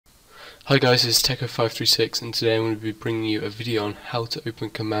Hi guys, it's Techo536 and today I'm going to be bringing you a video on how to open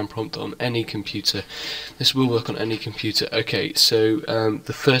command prompt on any computer. This will work on any computer. Okay, so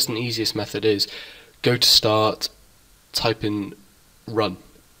the first and easiest method is go to start, type in run.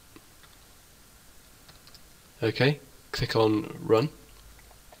 Okay, click on run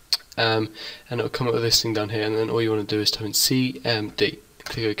and it'll come up with this thing down here, and then all you want to do is type in cmd,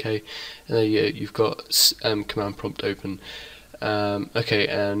 click OK, and there you go, you've got command prompt open. Okay,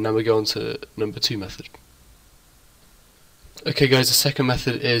 and now we go on to number 2 method. Okay guys, the second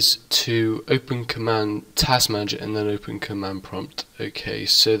method is to open command task manager and then open command prompt. Okay,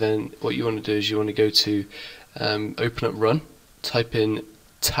 so then what you want to do is you want to go to open up run, type in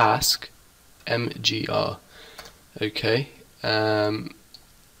task mgr. Okay, and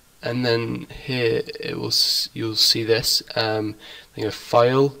then here you'll see this. Then go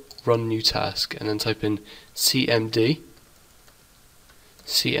file, run new task, and then type in cmd,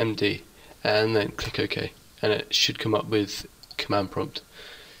 and then click OK, and it should come up with command prompt.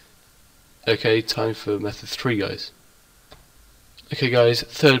 Okay, time for method 3 guys. Okay guys,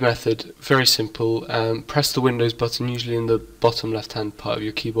 third method, very simple. Press the Windows button, usually in the bottom left hand part of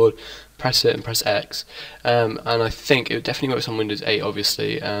your keyboard. Press it and press X, and I think it definitely works on Windows 8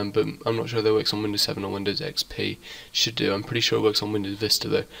 obviously, but I'm not sure if it works on Windows 7 or Windows XP. Should do, I'm pretty sure it works on Windows Vista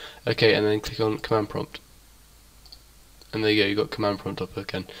though. Okay, and then click on command prompt, and there you go, you got command prompt up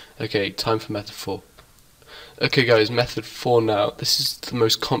again. Okay, time for method 4. Okay guys, method 4 now. This is the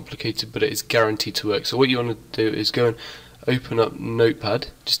most complicated, but it is guaranteed to work. So what you want to do is go and open up Notepad,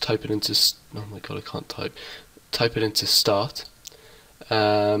 just type it into, oh my god I can't type it into start,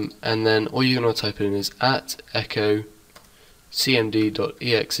 and then all you're going to type in is @echo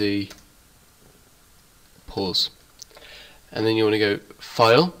cmd.exe pause, and then you want to go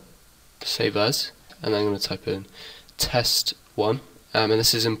file, save as, and then I'm going to type in test1, and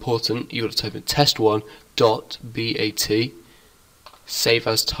this is important, you got to type in test1.bat, save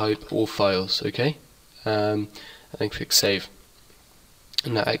as type all files, okay, and then click save,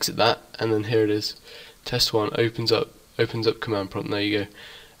 and now exit that, and then here it is, test1 opens up command prompt. There you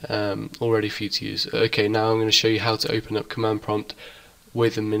go, all ready for you to use. Okay, now I'm going to show you how to open up command prompt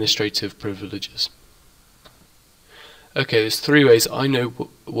with administrative privileges. Okay, there's 3 ways I know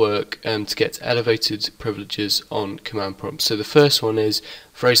work to get elevated privileges on command prompt. So the first one is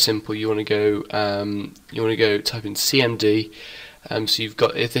very simple. You want to go type in cmd. So you've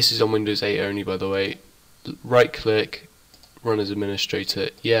got, if this is on Windows 8 only by the way, right click, run as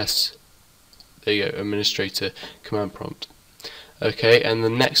administrator, yes, there you go, administrator, command prompt. Okay, and the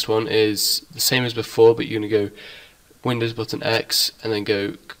next one is the same as before, but you're going to go Windows button X, and then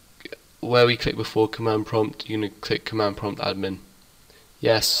go where we clicked before command prompt, you're going to click command prompt admin,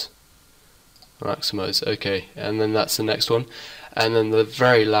 yes, maximize, okay, and then that's the next one. And then the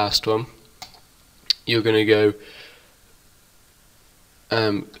very last one, you're going to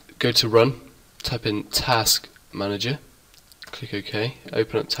go to run, type in task manager, click OK,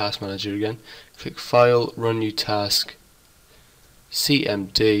 open up task manager again, click file, run new task,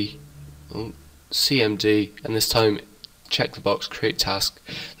 cmd, and this time check the box, create task,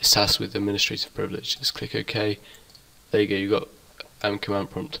 this task with administrative privilege, just click OK, there you go, you got command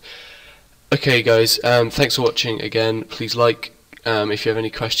prompt. Okay guys, thanks for watching again. Please like, if you have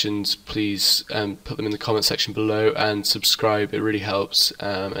any questions please put them in the comment section below, and subscribe, it really helps,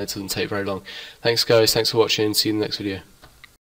 and it doesn't take very long. Thanks guys, thanks for watching, see you in the next video.